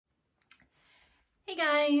Hey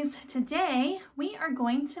guys, today we are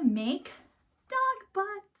going to make dog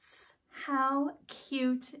butts. How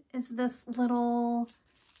cute is this little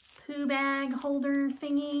poo bag holder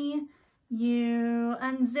thingy? You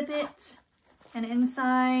unzip it and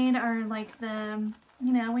inside are like the,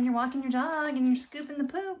 when you're walking your dog and you're scooping the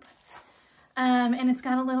poop. And it's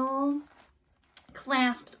got a little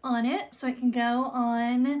clasp on it so it can go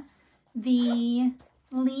on the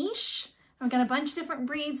leash. We've got a bunch of different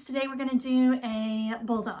breeds. Today we're gonna do a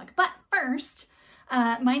bulldog. But first,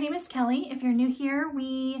 my name is Kelly. If you're new here,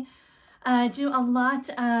 we do a lot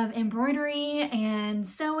of embroidery and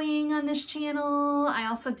sewing on this channel. I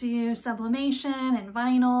also do sublimation and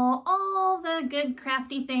vinyl, all the good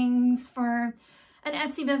crafty things for an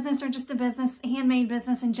Etsy business or just a business, handmade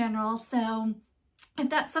business in general. So if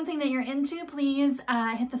that's something that you're into, please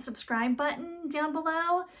hit the subscribe button down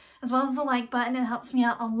below, as well as the like button. It helps me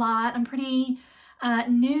out a lot. I'm pretty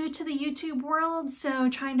new to the YouTube world, so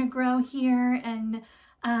trying to grow here, and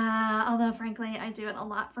although frankly I do it a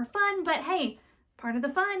lot for fun, but hey, part of the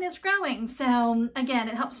fun is growing. So again,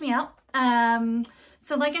 it helps me out.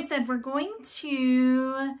 So like I said, we're going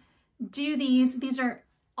to do these. These are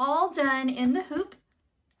all done in the hoop,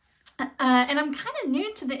 and I'm kind of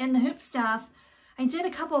new to the in the hoop stuff. I did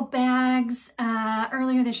a couple bags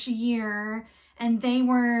earlier this year, and they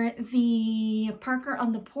were the Parker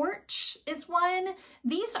on the Porch is one.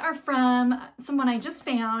 These are from someone I just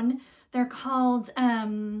found. They're called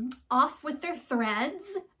Off With Their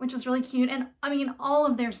Threads, which is really cute. And I mean, all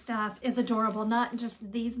of their stuff is adorable, not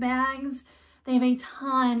just these bags. They have a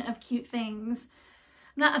ton of cute things.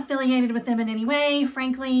 I'm not affiliated with them in any way.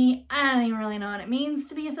 Frankly, I don't even really know what it means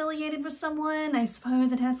to be affiliated with someone. I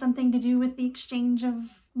suppose it has something to do with the exchange of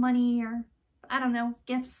money or, I don't know,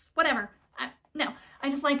 gifts, whatever. No, I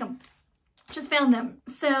just like them. Just found them.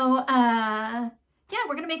 So, yeah,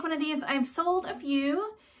 we're going to make one of these. I've sold a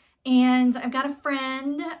few, and I've got a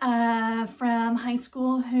friend from high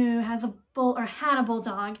school who has a had a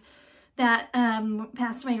bulldog that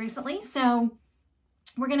passed away recently. So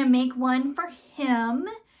we're going to make one for him,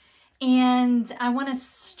 and I want to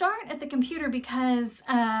start at the computer because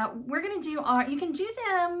we're going to do you can do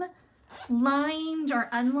them lined or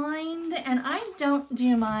unlined, and I don't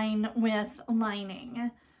do mine with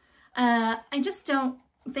lining. I just don't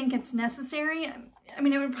think it's necessary. I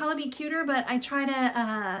mean, it would probably be cuter, but I try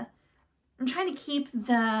to, I'm trying to keep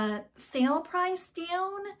the sale price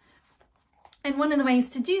down, and one of the ways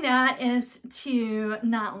to do that is to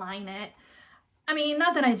not line it. I mean,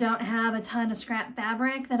 not that I don't have a ton of scrap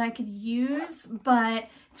fabric that I could use, but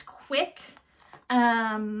it's quick,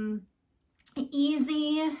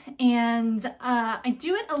 easy, and I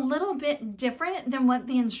do it a little bit different than what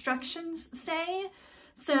the instructions say.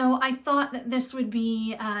 So I thought that this would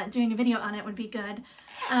be, doing a video on it would be good.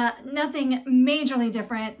 Nothing majorly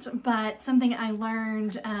different, but something I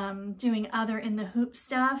learned doing other in the hoop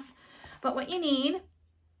stuff. But what you need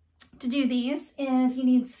to do these is you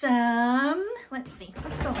need some, let's see,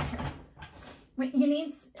 let's go over here. You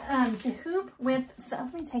need to hoop with, so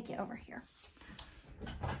let me take you over here.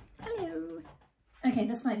 Hello. Okay,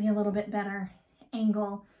 this might be a little bit better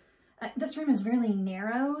angle. This room is really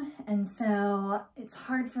narrow, and so it's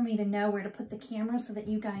hard for me to know where to put the camera so that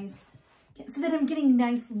you guys, so that I'm getting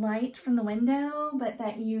nice light from the window, but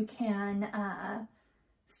that you can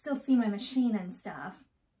still see my machine and stuff.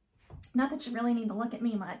 Not that you really need to look at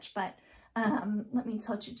me much, but let me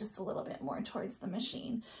tilt you just a little bit more towards the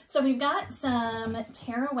machine. So we've got some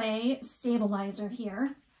tearaway stabilizer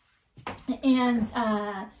here, and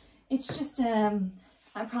it's just,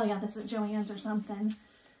 I probably got this at Joann's or something.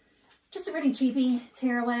 Just a pretty cheapy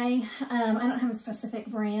tearaway. I don't have a specific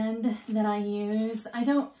brand that I use. I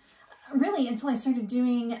don't really, until I started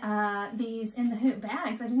doing these in the hoop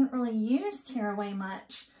bags, I didn't really use tearaway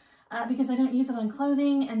much. Because I don't use it on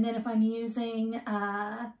clothing, and then if I'm using, if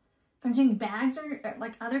I'm doing bags or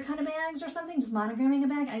like other kind of bags or something, just monogramming a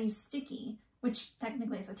bag, I use sticky, which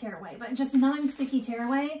technically is a tearaway, but just non-sticky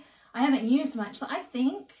tearaway, I haven't used much. So I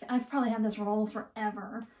think I've probably had this roll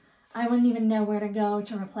forever. I wouldn't even know where to go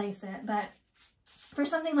to replace it, but for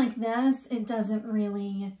something like this, it doesn't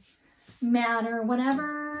really matter.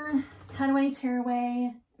 Whatever cutaway,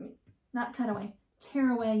 tearaway, not cutaway,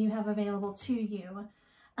 tearaway you have available to you.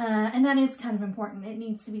 And that is kind of important. It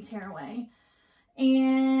needs to be tearaway.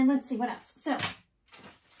 And let's see what else. So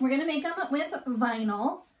we're going to make them with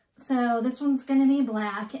vinyl. So this one's going to be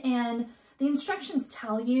black, and the instructions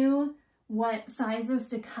tell you what sizes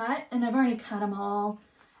to cut, and I've already cut them all,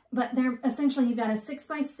 but they're essentially, you've got a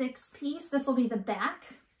 6x6 piece. This will be the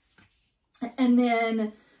back, and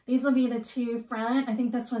then these will be the two front. I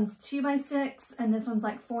think this one's 2x6 and this one's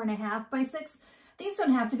like 4.5 by 6. These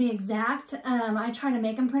don't have to be exact. I try to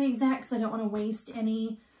make them pretty exact because I don't want to waste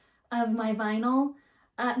any of my vinyl.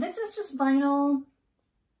 This is just vinyl.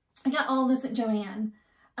 I got all this at Joann.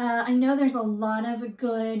 I know there's a lot of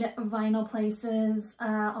good vinyl places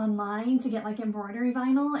online to get like embroidery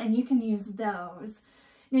vinyl, and you can use those.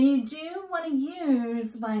 Now you do want to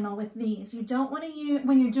use vinyl with these. You don't want to use,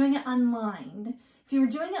 when you're doing it unlined. If you were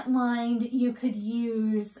doing it lined, you could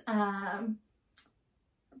use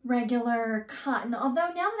regular cotton.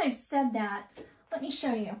 Although now that I've said that, let me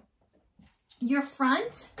show you. Your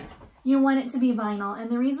front, you want it to be vinyl. And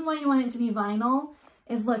the reason why you want it to be vinyl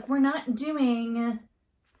is, look, we're not doing,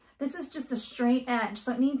 this is just a straight edge.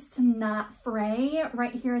 So it needs to not fray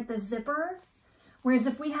right here at the zipper. Whereas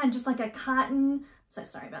if we had just like a cotton, I'm so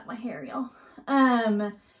sorry about my hair, y'all.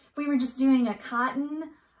 If we were just doing a cotton,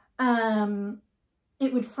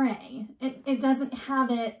 it would fray. It doesn't have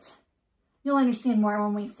it. You'll understand more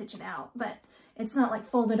when we stitch it out, but it's not like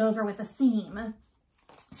folded over with a seam.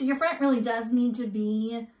 So your front really does need to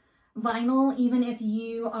be vinyl, even if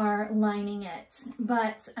you are lining it.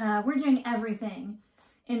 But we're doing everything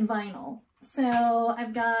in vinyl. So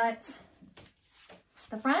I've got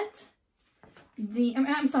the front, the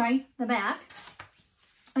back.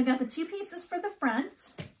 I've got the two pieces for the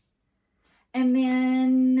front. And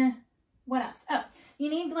then, what else? Oh, you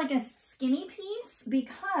need like a skinny piece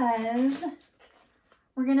because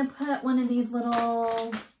we're gonna put one of these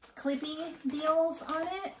little clippy deals on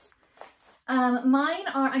it. Mine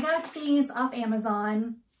are, I got these off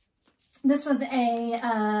Amazon. This was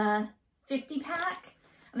a 50 pack,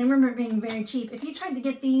 and I remember it being very cheap. If you tried to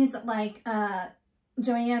get these at like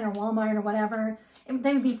Joann or Walmart or whatever,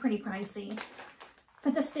 they would be pretty pricey.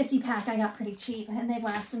 But this 50 pack I got pretty cheap, and they've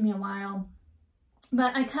lasted me a while.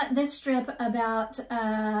 But I cut this strip about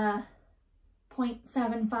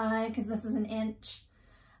 0.75 because this is an inch.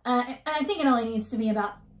 And I think it only needs to be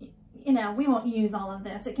about, you know, we won't use all of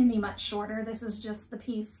this. It can be much shorter. This is just the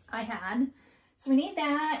piece I had. So we need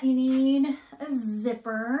that. You need a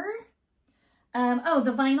zipper. Oh,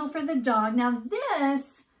 the vinyl for the dog. Now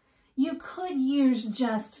this, you could use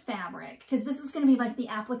just fabric because this is going to be like the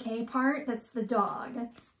applique part. That's the dog.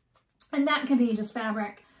 And that could be just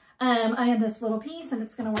fabric. I had this little piece and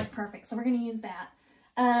it's going to work perfect. So we're going to use that.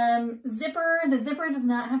 Zipper, the zipper does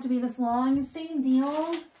not have to be this long. Same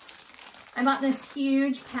deal. I bought this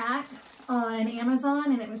huge pack on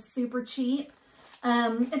Amazon and it was super cheap.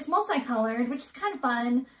 It's multicolored, which is kind of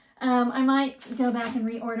fun. I might go back and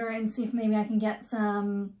reorder and see if maybe I can get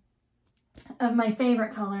some of my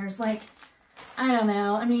favorite colors. Like, I don't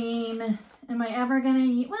know. I mean, am I ever going to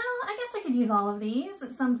use, well, I guess I could use all of these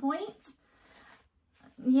at some point.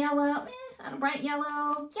 Yellow, not a bright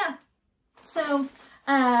yellow. Yeah. So,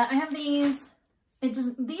 I have these.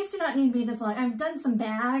 These do not need to be this long. I've done some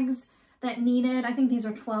bags that needed, I think these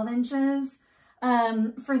are 12 inches.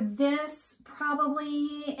 For this,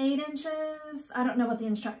 probably 8 inches. I don't know what the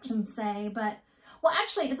instructions say, but, well,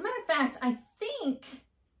 actually, as a matter of fact, I think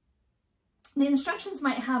the instructions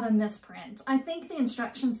might have a misprint. I think the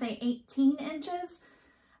instructions say 18 inches,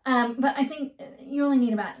 but I think you only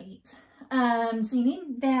need about 8. So you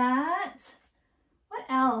need that. What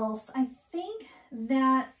else? I think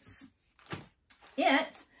that's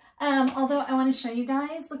it. Although I want to show you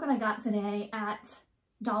guys, look what I got today at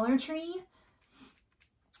Dollar Tree.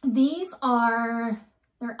 These are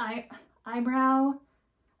their eyebrow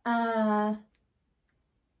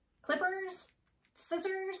clippers,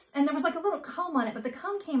 scissors, and there was like a little comb on it, but the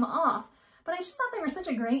comb came off. But I just thought they were such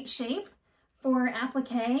a great shape for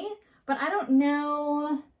applique, but I don't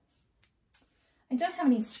know. I don't have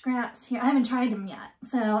any scraps here. I haven't tried them yet,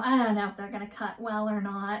 so I don't know if they're going to cut well or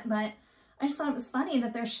not, but I just thought it was funny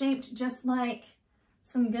that they're shaped just like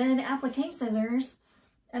some good applique scissors,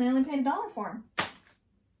 and I only paid $1 for them.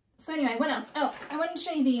 So anyway, what else? Oh, I wanted to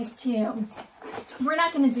show you these too. We're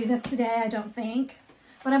not going to do this today, I don't think,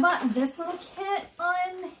 but I bought this little kit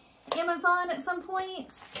on Amazon at some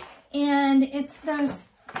point, and it's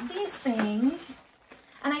these things,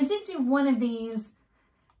 and I did do one of these.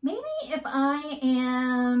 Maybe if I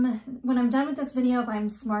am, when I'm done with this video, if I'm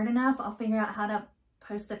smart enough, I'll figure out how to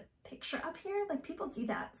post a picture up here. Like, people do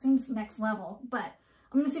that. Seems next level, but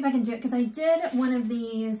I'm going to see if I can do it because I did one of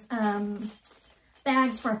these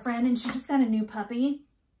bags for a friend and she just got a new puppy.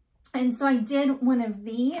 And so I did one of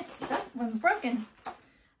these. That one's broken. I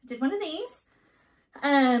did one of these.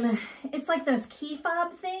 It's like those key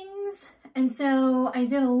fob things. And so I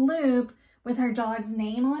did a loop with her dog's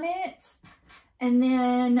name on it. And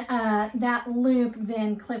then that loop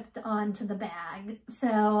then clipped onto the bag.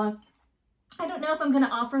 So I don't know if I'm going to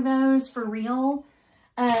offer those for real.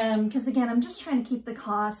 Because again, I'm just trying to keep the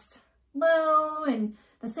cost low and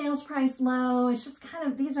the sales price low. It's just kind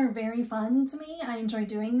of, these are very fun to me. I enjoy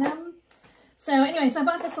doing them. So anyway, so I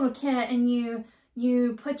bought this little kit, and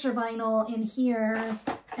you put your vinyl in here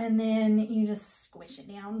and then you just squish it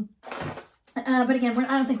down. But again,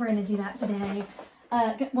 I don't think we're going to do that today.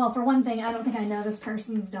 Well, for one thing, I don't think I know this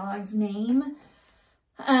person's dog's name,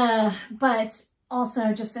 but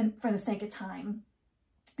also just for the sake of time.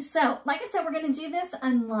 So, like I said, we're going to do this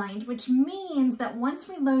unlined, which means that once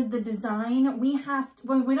we load the design, we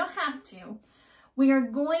don't have to. We are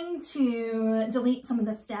going to delete some of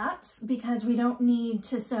the steps because we don't need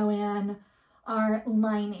to sew in our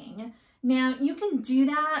lining. Now, you can do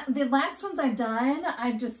that. The last ones I've done,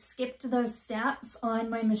 I've just skipped those steps on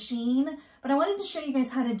my machine, but I wanted to show you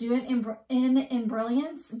guys how to do it in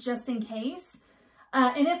Brilliance just in case.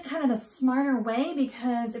 It is kind of the smarter way,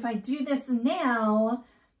 because if I do this now,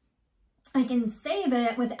 I can save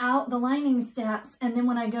it without the lining steps, and then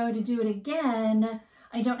when I go to do it again,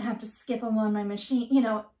 I don't have to skip them on my machine, you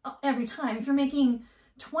know, every time. If you're making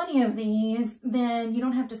 20 of these, then you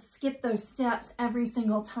don't have to skip those steps every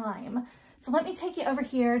single time. So let me take you over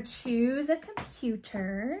here to the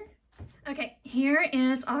computer. Okay, here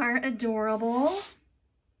is our adorable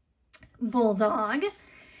bulldog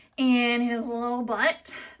and his little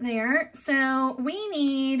butt there. So we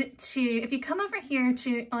need to, if you come over here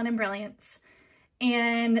on Brilliance,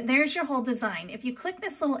 and there's your whole design. If you click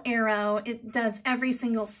this little arrow, it does every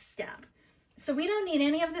single step. So we don't need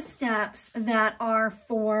any of the steps that are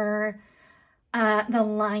for the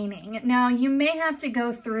lining. Now, you may have to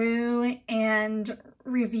go through and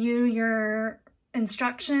review your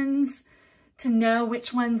instructions to know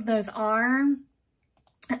which ones those are.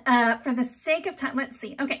 For the sake of time, let's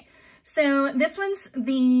see. Okay, so this one's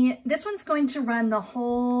going to run the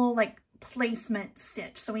whole like placement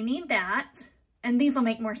stitch. So we need that, and these will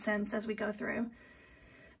make more sense as we go through.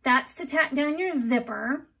 That's to tack down your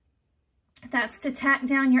zipper. That's to tack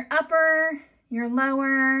down your upper, your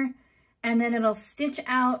lower, and then it'll stitch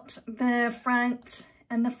out the front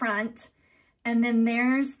and the front. And then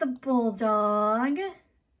there's the bulldog.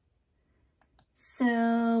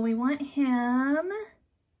 So we want him.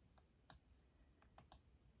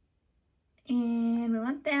 And we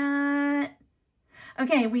want that.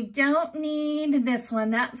 Okay, we don't need this one.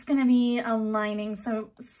 That's going to be a lining. So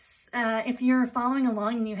if you're following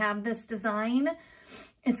along and you have this design,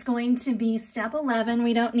 it's going to be step 11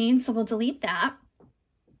 we don't need, so we'll delete that.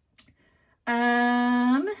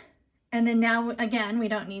 And then now, again, we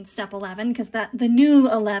don't need step 11 because the new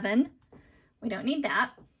 11, we don't need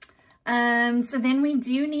that. So then we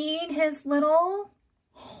do need his little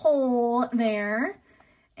hole there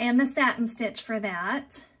and the satin stitch for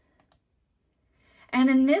that. And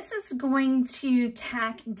then this is going to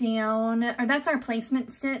tack down, or that's our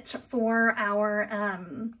placement stitch for our,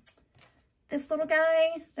 this little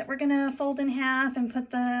guy that we're gonna fold in half and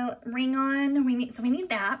put the ring on. So we need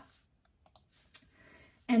that.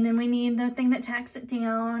 And then we need the thing that tacks it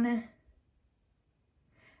down.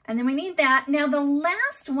 And then we need that. Now the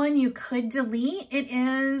last one you could delete, it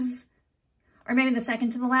is, or maybe the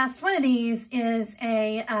second to the last one of these is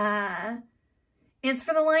is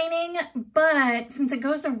for the lining, but since it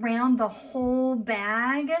goes around the whole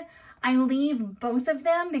bag, I leave both of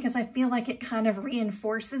them because I feel like it kind of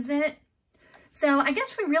reinforces it. So I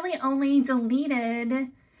guess we really only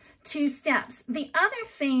deleted 2 steps. The other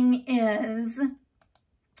thing is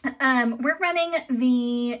we're running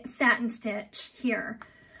the satin stitch here.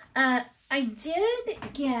 I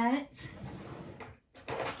did get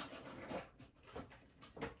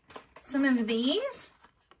some of these,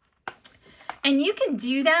 and you could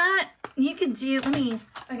do that. You could do,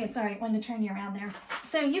 okay, sorry, I wanted to turn you around there.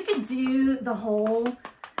 So you could do the hole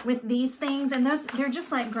with these things, and they're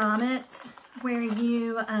just like grommets, where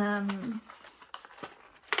you, and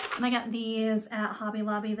I got these at Hobby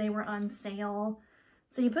Lobby, they were on sale.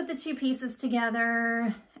 So you put the 2 pieces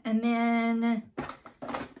together, and then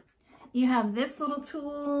you have this little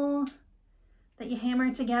tool that you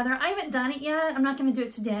hammer together. I haven't done it yet, I'm not gonna do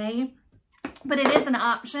it today, but it is an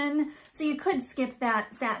option. So you could skip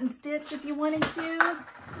that satin stitch if you wanted to.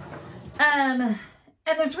 And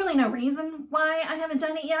there's really no reason why I haven't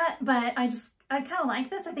done it yet, but I kind of like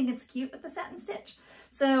this. I think it's cute with the satin stitch.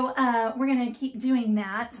 So we're gonna keep doing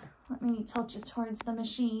that. Let me tilt you towards the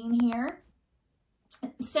machine here.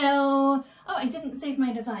 So, oh, I didn't save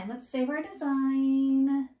my design. Let's save our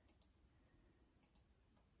design.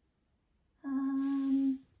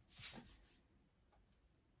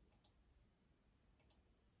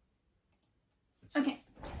 Okay,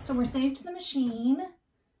 so we're saved to the machine.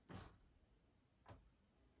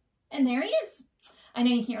 And there he is. I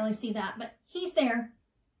know you can't really see that, but he's there.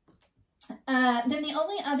 Then the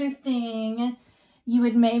only other thing you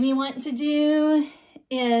would maybe want to do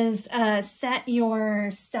is set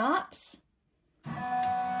your stops.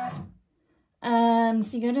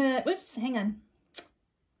 So you go to, whoops, hang on.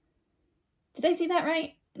 Did I do that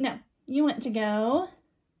right? No, you want to go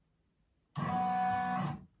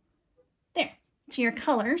there to your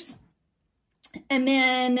colors. And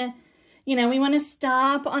then, you know, we want to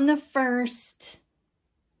stop on the first.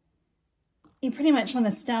 You pretty much want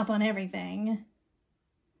to stop on everything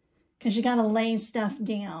because you got to lay stuff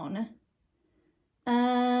down.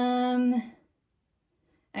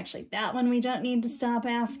 Actually, that one we don't need to stop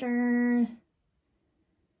after.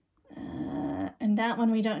 And that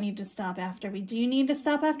one we don't need to stop after. We do need to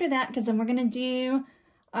stop after that because then we're going to do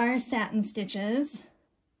our satin stitches.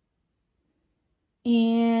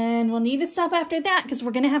 And we'll need to stop after that because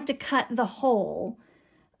we're going to have to cut the hole.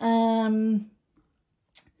 Y'all,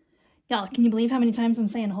 can you believe how many times I'm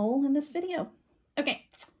saying hole in this video? Okay.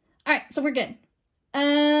 All right, so we're good.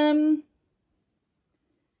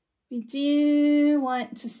 We do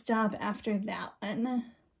want to stop after that one.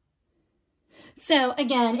 So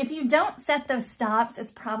again, if you don't set those stops, it's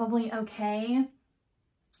probably okay.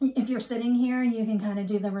 If you're sitting here, you can kind of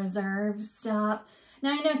do the reserve stop.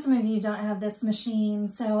 Now, I know some of you don't have this machine,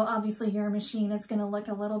 so obviously your machine is going to look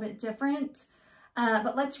a little bit different.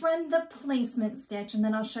 But let's run the placement stitch and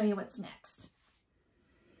then I'll show you what's next.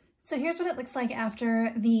 So here's what it looks like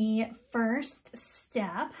after the first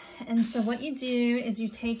step. And so what you do is you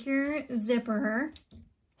take your zipper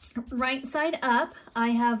right side up. I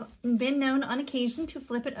have been known on occasion to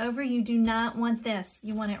flip it over. You do not want this.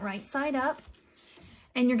 You want it right side up.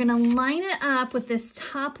 And you're going to line it up with this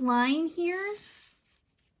top line here.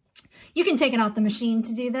 You can take it off the machine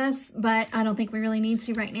to do this, but I don't think we really need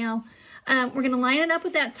to right now. We're going to line it up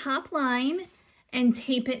with that top line and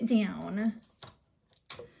tape it down.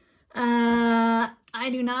 I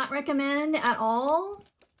do not recommend at all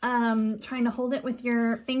trying to hold it with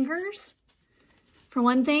your fingers. For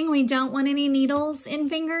one thing, we don't want any needles in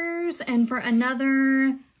fingers. And for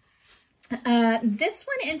another, this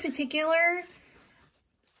one in particular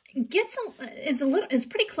is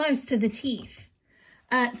pretty close to the teeth.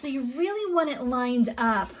 So you really want it lined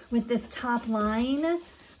up with this top line,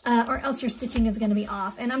 or else your stitching is going to be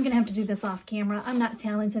off. And I'm going to have to do this off camera. I'm not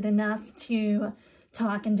talented enough to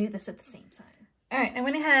talk and do this at the same time. All right, I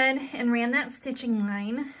went ahead and ran that stitching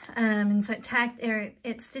line, and so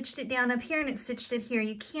it stitched it down up here and it stitched it here.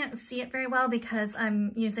 You can't see it very well because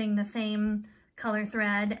I'm using the same color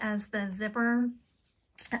thread as the zipper.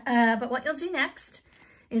 But what you'll do next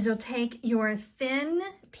is you'll take your thin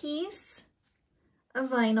piece of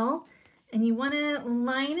vinyl and you want to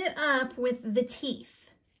line it up with the teeth.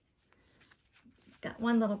 Got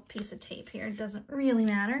one little piece of tape here. It doesn't really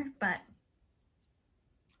matter, but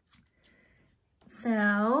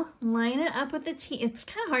so line it up with the teeth. It's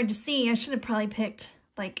kind of hard to see. I should have probably picked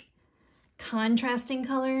like contrasting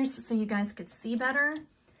colors so you guys could see better.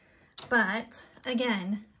 But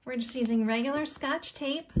again, we're just using regular Scotch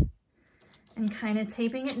tape and kind of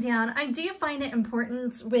taping it down. I do find it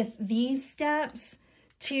important with these steps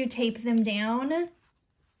to tape them down.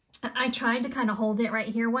 I tried to kind of hold it right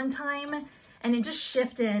here one time and it just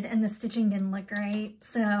shifted and the stitching didn't look great.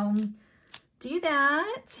 So do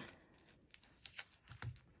that.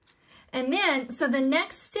 And then, so the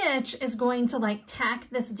next stitch is going to like tack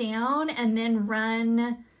this down and then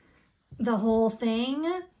run the whole thing.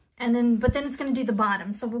 And then, but then it's going to do the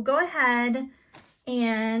bottom. So we'll go ahead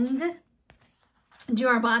and do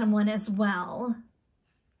our bottom one as well.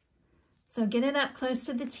 So get it up close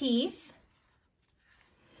to the teeth.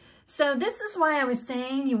 So this is why I was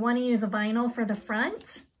saying you want to use a vinyl for the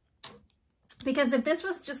front. Because if this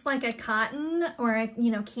was just like a cotton or a,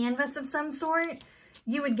 you know, canvas of some sort,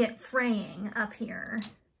 you would get fraying up here.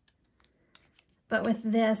 But with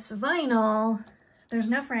this vinyl, there's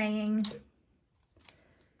no fraying.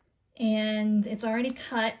 And it's already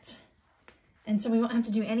cut. And so we won't have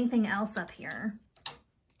to do anything else up here.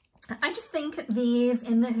 I just think these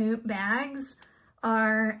in the hoop bags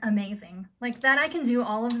are amazing. Like that I can do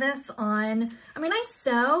all of this on, I mean, I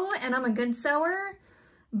sew and I'm a good sewer,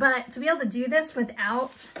 but to be able to do this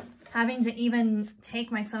without having to even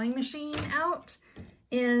take my sewing machine out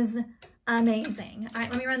is amazing. All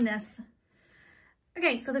right, let me run this.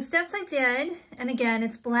 Okay, so the steps I did, and again,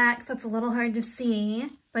 it's black, so it's a little hard to see,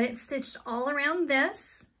 but it's stitched all around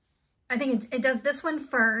this. I think it does this one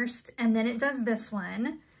first, and then it does this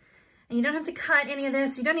one. And you don't have to cut any of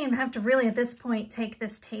this. You don't even have to really, at this point, take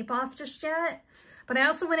this tape off just yet. But I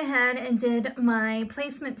also went ahead and did my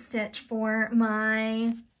placement stitch for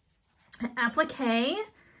my applique.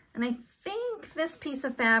 And I think this piece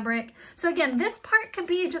of fabric, so again, this part could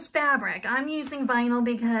be just fabric. I'm using vinyl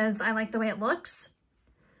because I like the way it looks.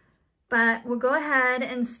 But we'll go ahead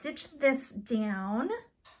and stitch this down.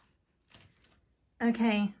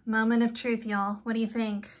 Okay, moment of truth, y'all. What do you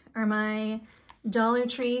think? Are my Dollar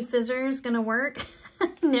Tree scissors gonna work?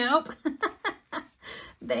 Nope.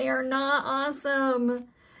 They are not awesome.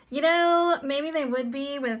 You know, maybe they would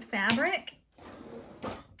be with fabric.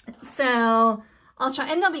 So I'll try,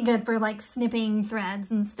 and they'll be good for like snipping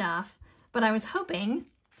threads and stuff. But I was hoping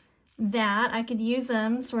that I could use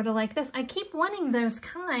them sort of like this. I keep wanting those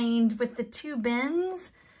kind with the 2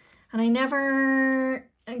 bends, and I never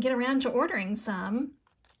get around to ordering some.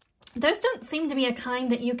 Those don't seem to be a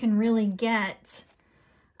kind that you can really get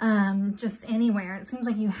just anywhere. It seems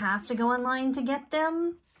like you have to go online to get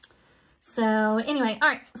them. So anyway, all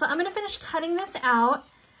right, so I'm gonna finish cutting this out,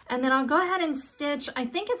 and then I'll go ahead and stitch. I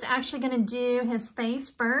think it's actually gonna do his face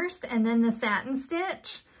first and then the satin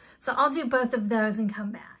stitch. So I'll do both of those and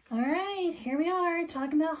come back. All right, here we are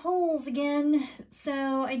talking about holes again. So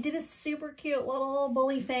I did a super cute little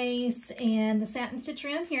bully face and the satin stitch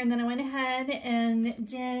around here, and then I went ahead and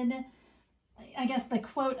did, I guess, the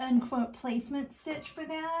quote unquote placement stitch for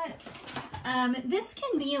that. This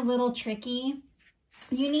can be a little tricky.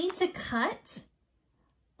 You need to cut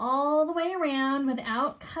all the way around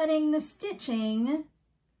without cutting the stitching,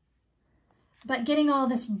 but getting all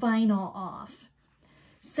this vinyl off.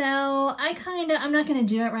 So I'm not gonna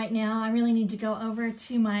do it right now. I really need to go over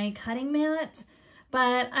to my cutting mat,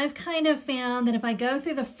 but I've kind of found that if I go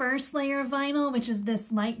through the first layer of vinyl, which is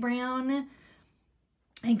this light brown,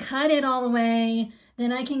 and cut it all the way,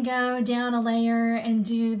 then I can go down a layer and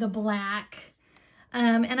do the black.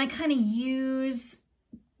 And I kind of use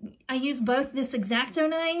both this X-Acto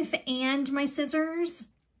knife and my scissors.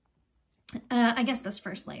 I guess this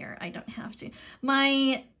first layer, I don't have to.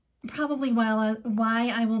 Probably why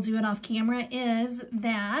I will do it off camera is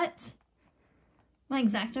that my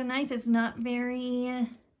X-Acto knife is not very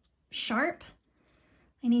sharp.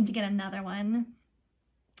 I need to get another one.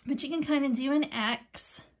 But you can kind of do an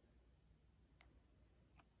X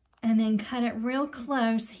and then cut it real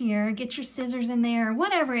close here. Get your scissors in there,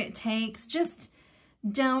 whatever it takes. Just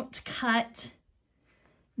don't cut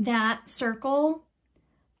that circle.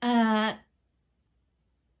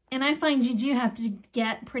 And I find you do have to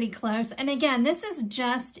get pretty close. And again, this is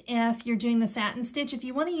just if you're doing the satin stitch. If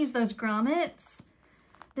you want to use those grommets,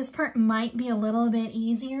 this part might be a little bit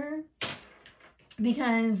easier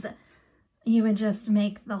because you would just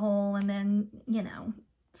make the hole and then, you know,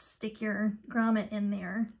 stick your grommet in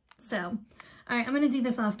there. So, all right, I'm going to do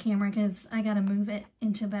this off camera because I got to move it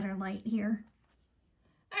into better light here.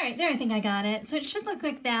 All right, there, I think I got it. So it should look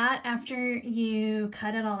like that after you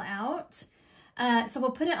cut it all out. So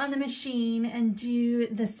we'll put it on the machine and do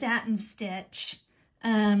the satin stitch.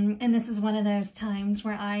 And this is one of those times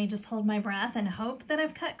where I just hold my breath and hope that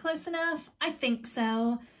I've cut close enough. I think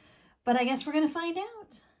so, but I guess we're gonna find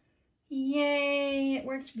out. Yay, it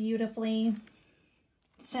worked beautifully.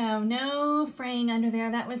 So no fraying under there.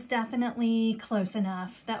 That was definitely close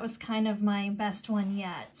enough. That was kind of my best one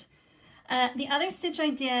yet. The other stitch I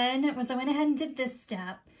did was I went ahead and did this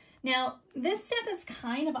step. Now, this step is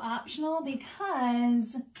kind of optional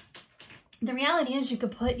because the reality is you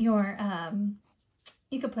could put your,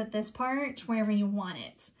 this part wherever you want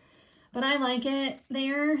it. But I like it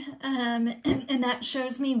there, and that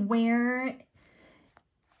shows me where.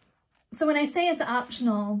 So when I say it's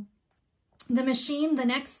optional, the machine, the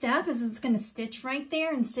next step is it's going to stitch right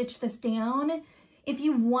there and stitch this down. If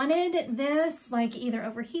you wanted this, like either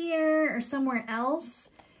over here or somewhere else,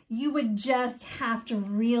 you would just have to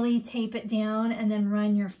really tape it down and then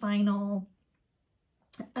run your final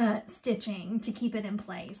stitching to keep it in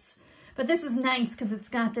place. But this is nice because it's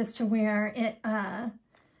got this to where it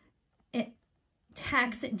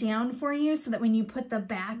tacks it down for you so that when you put the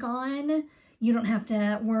back on, you don't have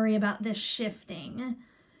to worry about this shifting.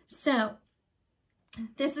 So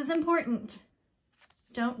this is important.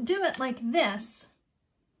 Don't do it like this,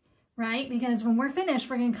 right? Because when we're finished,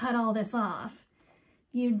 we're going to cut all this off.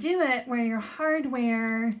 You do it where your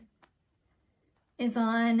hardware is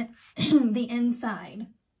on the inside.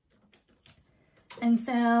 And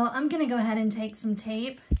so I'm going to go ahead and take some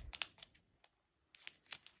tape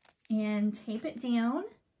and tape it down.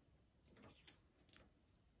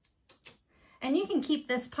 And you can keep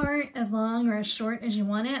this part as long or as short as you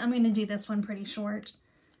want it. I'm going to do this one pretty short.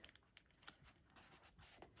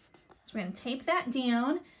 So we're going to tape that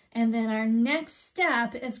down. And then our next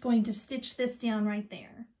step is going to stitch this down right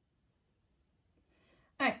there.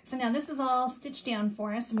 All right, so now this is all stitched down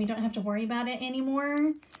for us and we don't have to worry about it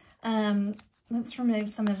anymore. let's remove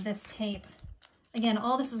some of this tape. Again,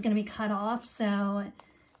 all this is going to be cut off, so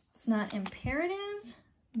it's not imperative,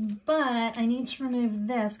 but I need to remove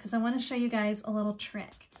this because I want to show you guys a little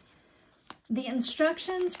trick. The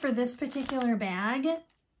instructions for this particular bag,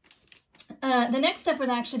 the next step would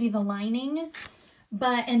actually be the lining,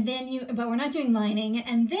 but we're not doing lining,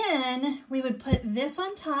 and then we would put this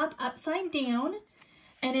on top upside down,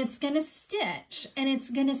 and it's going to stitch, and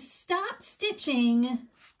it's going to stop stitching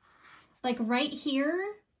like right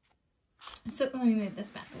here. So let me move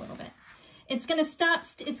this back a little bit. It's going to stop,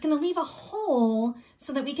 it's going to leave a hole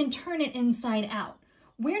so that we can turn it inside out.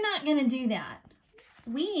 We're not going to do that.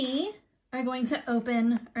 We are going to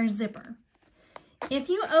open our zipper. If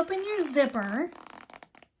you open your zipper,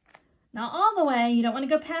 not all the way, you don't want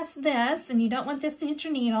to go past this, and you don't want this to hit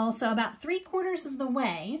your needle, so about 3/4 of the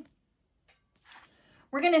way,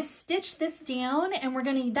 we're going to stitch this down,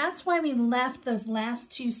 and that's why we left those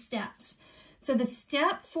last 2 steps. So the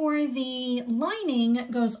step for the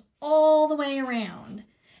lining goes all the way around.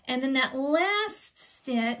 And then that last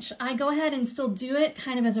stitch, I go ahead and still do it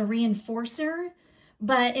kind of as a reinforcer,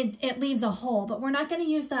 but it leaves a hole. But we're not going to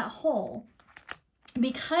use that hole.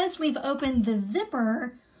 Because we've opened the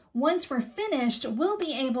zipper, once we're finished, we'll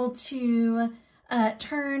be able to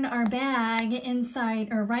turn our bag inside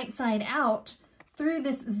or right side out through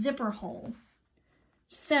this zipper hole.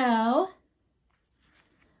 So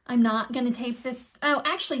I'm not going to tape this. Oh,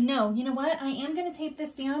 actually, no. You know what? I am going to tape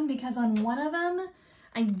this down because on one of them,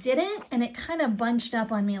 I didn't, and it kind of bunched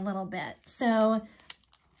up on me a little bit. So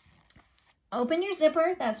open your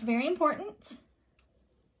zipper. That's very important.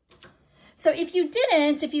 So if you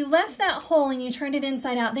didn't, if you left that hole and you turned it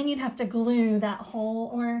inside out, then you'd have to glue that hole,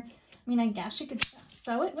 or, I mean, I guess you could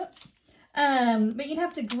sew it. Whoops. But you'd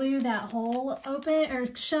have to glue that hole open or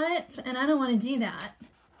shut, and I don't want to do that.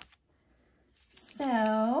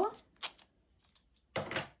 So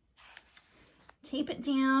tape it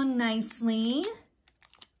down nicely,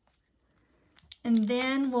 and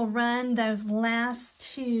then we'll run those last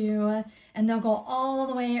 2, and they'll go all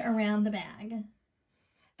the way around the bag.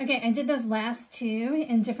 Okay, I did those last 2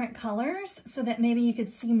 in different colors so that maybe you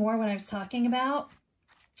could see more what I was talking about.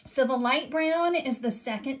 So the light brown is the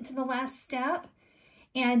second to the last step,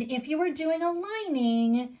 and if you were doing a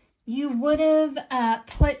lining, you would have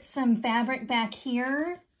put some fabric back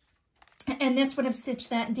here, and this would have stitched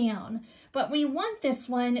that down. But we want this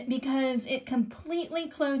one because it completely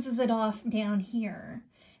closes it off down here,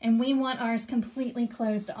 and we want ours completely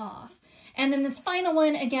closed off. And then this final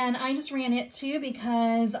one, again, I just ran it too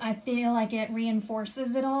because I feel like it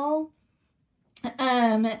reinforces it all.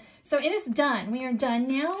 So it is done. We are done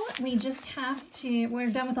now. We just have to, we're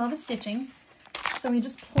done with all the stitching. So we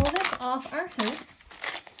just pull this off our hoop.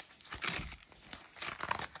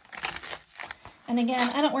 And again,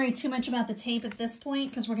 I don't worry too much about the tape at this point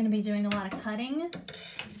because we're going to be doing a lot of cutting.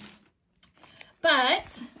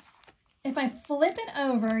 But if I flip it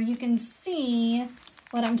over, you can see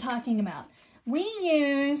what I'm talking about. We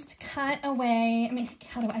used cutaway,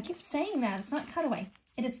 I keep saying that, it's not cutaway.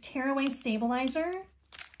 It is tearaway stabilizer.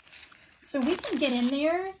 So we can get in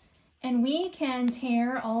there and we can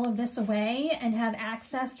tear all of this away and have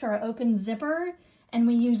access to our open zipper, and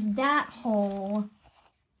we use that hole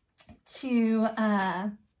to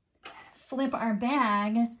flip our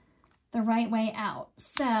bag the right way out.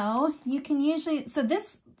 So you can usually, so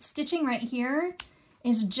this stitching right here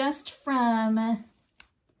is just from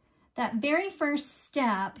that very first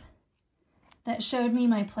step that showed me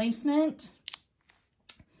my placement.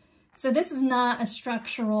 So this is not a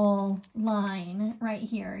structural line right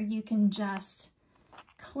here. You can just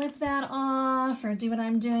clip that off or do what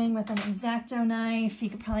I'm doing with an X-Acto knife. You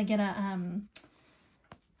could probably get a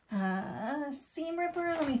seam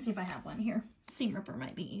ripper. Let me see if I have one here. Seam ripper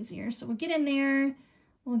might be easier. So we'll get in there.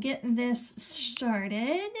 We'll get this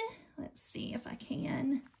started. Let's see if I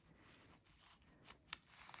can.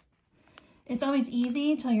 It's always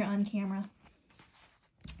easy till you're on camera.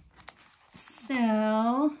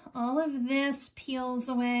 So all of this peels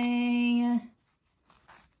away.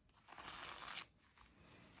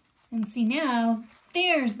 And see now,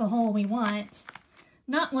 there's the hole we want.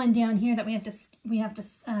 Not one down here that we have to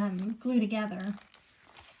glue together.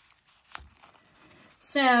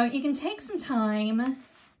 So you can take some time,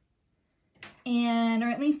 or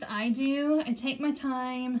at least I do. I take my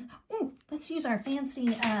time. Ooh, let's use our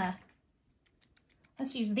fancy,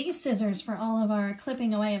 let's use these scissors for all of our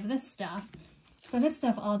clipping away of this stuff. So this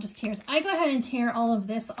stuff all just tears. I go ahead and tear all of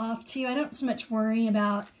this off too. I don't so much worry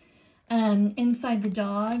about inside the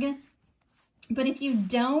dog. But if you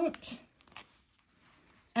don't,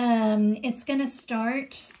 it's going to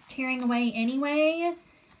start tearing away anyway.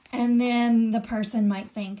 And then the person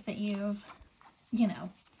might think that you've, you know,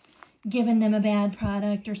 given them a bad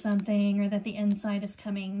product or something, or that the inside is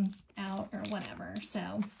coming out or whatever.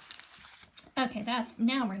 So, okay,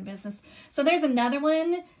 now we're in business. So there's another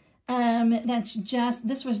one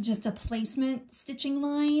this was just a placement stitching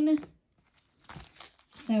line.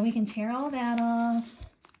 So we can tear all that off.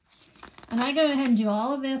 And I go ahead and do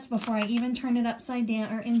all of this before I even turn it upside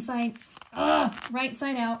down or right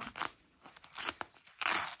side out.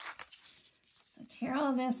 So tear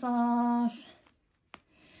all this off.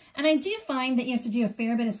 And I do find that you have to do a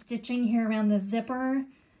fair bit of stitching here around the zipper,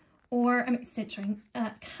 or,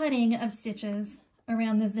 cutting of stitches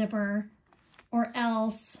around the zipper, or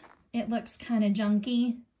else it looks kind of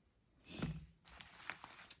junky.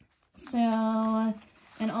 So,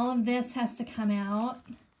 and all of this has to come out.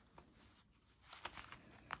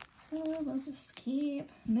 So we'll just keep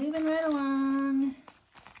moving right along.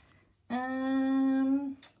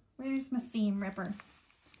 Where's my seam ripper?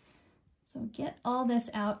 So get all this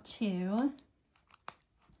out too.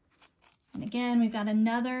 And again, we've got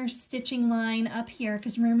another stitching line up here,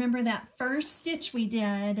 because remember that first stitch we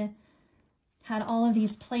did had all of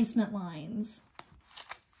these placement lines.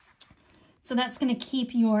 So that's going to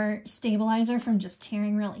keep your stabilizer from just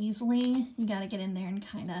tearing real easily. You got to get in there and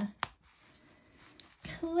kind of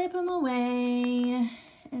clip them away.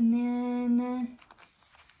 And then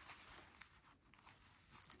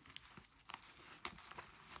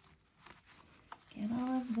get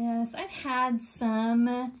all of this. I've had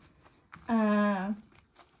some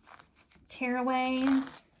tearaway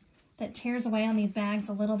that tears away on these bags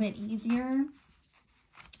a little bit easier.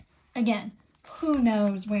 Again, who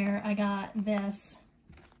knows where I got this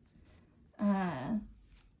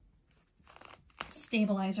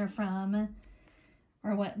stabilizer from,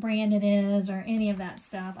 or what brand it is, or any of that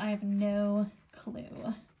stuff. I have no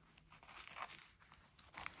clue.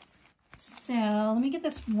 So let me get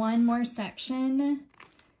this one more section,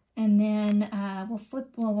 and then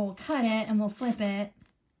we'll cut it and we'll flip it,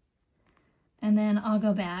 and then I'll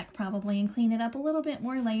go back probably and clean it up a little bit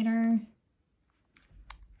more later.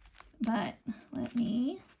 But let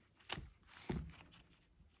me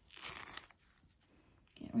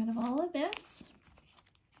get rid of all of this.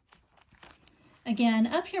 Again,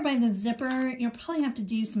 up here by the zipper, you'll probably have to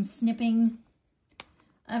do some snipping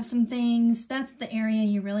of some things. That's the area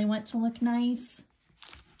you really want to look nice.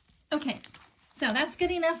 Okay, so that's good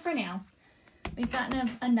enough for now. We've gotten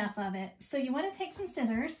enough of it. So you want to take some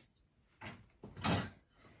scissors,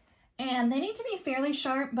 and they need to be fairly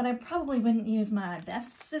sharp, but I probably wouldn't use my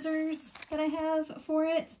best scissors that I have for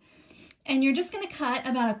it. And you're just going to cut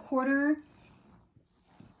about 1/4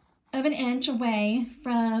 of an inch away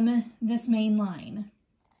from this main line.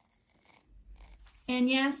 And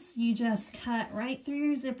yes, you just cut right through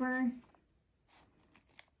your zipper.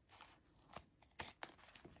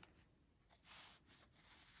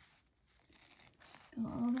 Go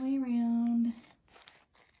all the way around.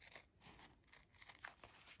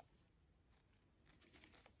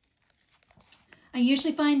 I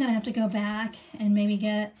usually find that I have to go back and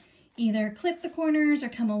maybe either clip the corners or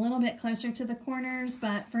come a little bit closer to the corners,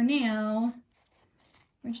 but for now,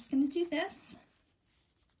 we're just going to do this.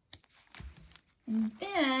 And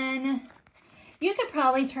then you could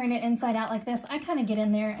probably turn it inside out like this. I kind of get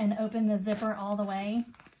in there and open the zipper all the way.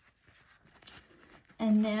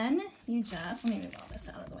 And then you just, let me move all this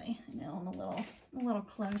out of the way. I know I'm a little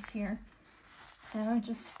close here. So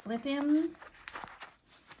just flip him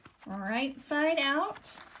right side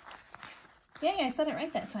out. Yay, I said it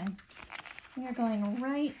right that time. We are going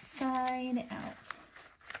right side out.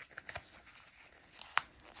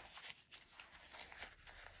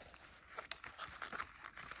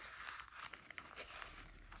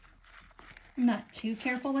 I'm not too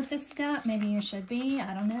careful with this step. Maybe you should be.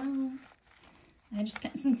 I don't know.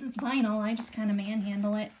 Since it's vinyl, I just kind of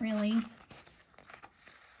manhandle it, really.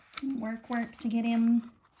 Work to get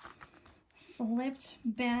him flipped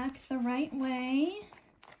back the right way.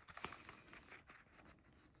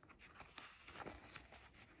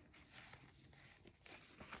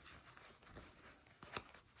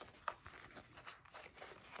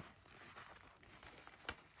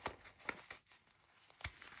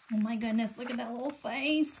 Oh my goodness, look at that little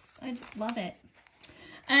face. I just love it.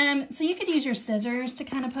 So you could use your scissors to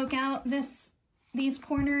kind of poke out these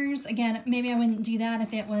corners. Again, maybe I wouldn't do that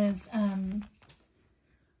if it was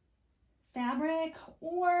fabric,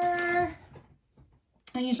 or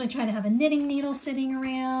I usually try to have a knitting needle sitting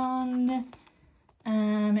around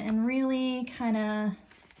and really kind of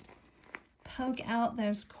poke out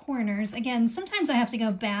those corners. Again, sometimes I have to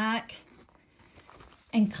go back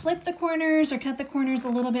and clip the corners or cut the corners a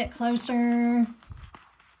little bit closer.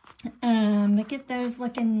 But get those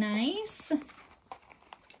looking nice.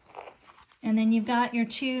 And then you've got your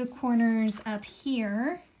two corners up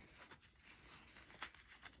here.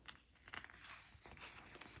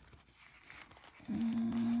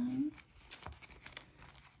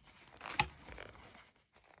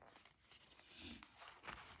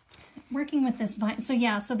 Working with this vine. So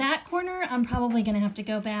yeah, so that corner, I'm probably going to have to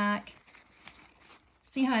go back.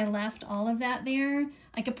 See how I left all of that there?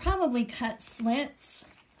 I could probably cut slits,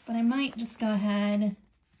 but I might just go ahead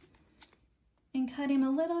and cut him a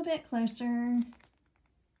little bit closer. You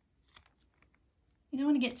don't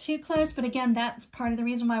want to get too close, but again, that's part of the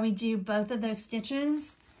reason why we do both of those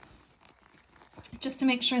stitches, just to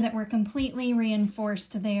make sure that we're completely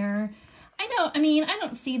reinforced there. I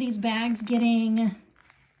don't see these bags getting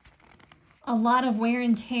a lot of wear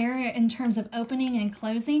and tear in terms of opening and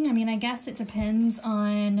closing. I mean, I guess it depends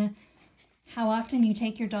on how often you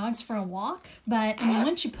take your dogs for a walk, but I mean,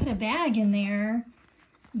 once you put a bag in there,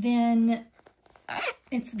 then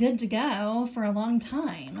it's good to go for a long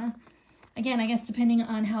time. Again, I guess depending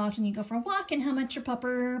on how often you go for a walk and how much your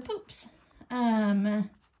pupper poops. But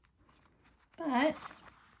kind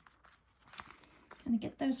of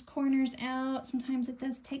get those corners out. Sometimes it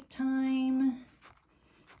does take time.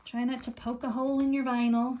 Try not to poke a hole in your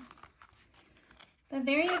vinyl. But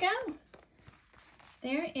there you go.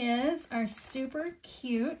 There is our super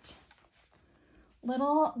cute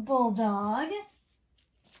little bulldog.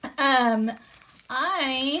 Here, I'm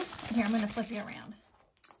going to flip you around.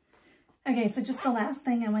 Okay, so just the last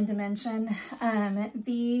thing I wanted to mention,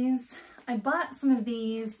 I bought some of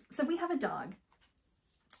these. So we have a dog,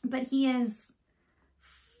 but he is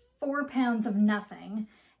 4 pounds of nothing,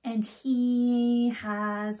 and he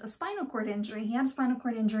has a spinal cord injury. He had a spinal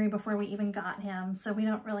cord injury before we even got him, so we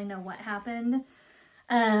don't really know what happened.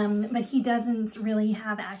 But he doesn't really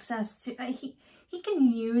have access to, he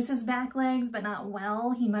can use his back legs, but not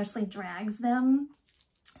well. He mostly drags them.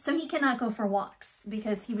 So he cannot go for walks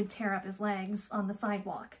because he would tear up his legs on the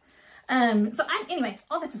sidewalk. Anyway,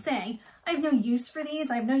 all that to say, I have no use for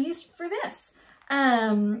these. I have no use for this.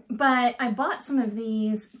 But I bought some of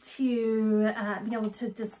these to be able to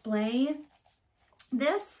display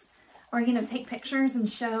this, or, you know, take pictures and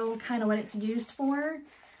show kind of what it's used for.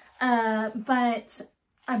 But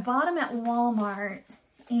I bought them at Walmart,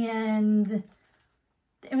 and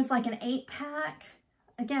it was like an 8-pack.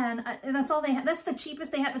 Again, that's all they had. That's the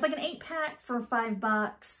cheapest they had. It was like an 8-pack for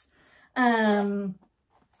 $5.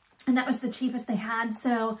 And that was the cheapest they had.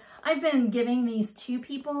 So I've been giving these to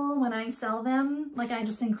people when I sell them. Like, I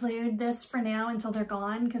just include this for now until they're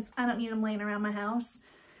gone, because I don't need them laying around my house.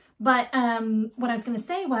 But what I was going to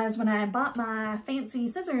say was, when I bought my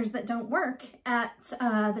fancy scissors that don't work at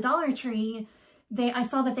the Dollar Tree, I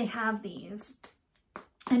saw that they have these.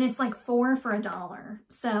 And it's like 4 for $1.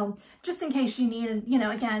 So just in case you needed, you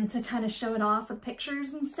know, again, to kind of show it off with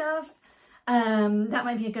pictures and stuff, that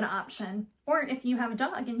might be a good option. Or if you have a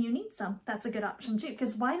dog and you need some, that's a good option too.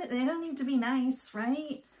 Because they don't need to be nice,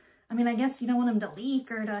 right? I mean, I guess you don't want them to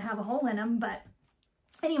leak or to have a hole in them, but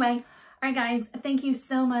anyway. All right, guys, thank you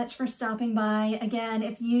so much for stopping by. Again,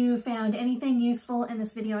 if you found anything useful in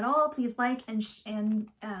this video at all, please like and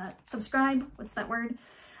subscribe. What's that word?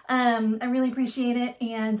 I really appreciate it,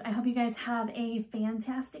 and I hope you guys have a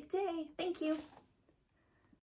fantastic day. Thank you.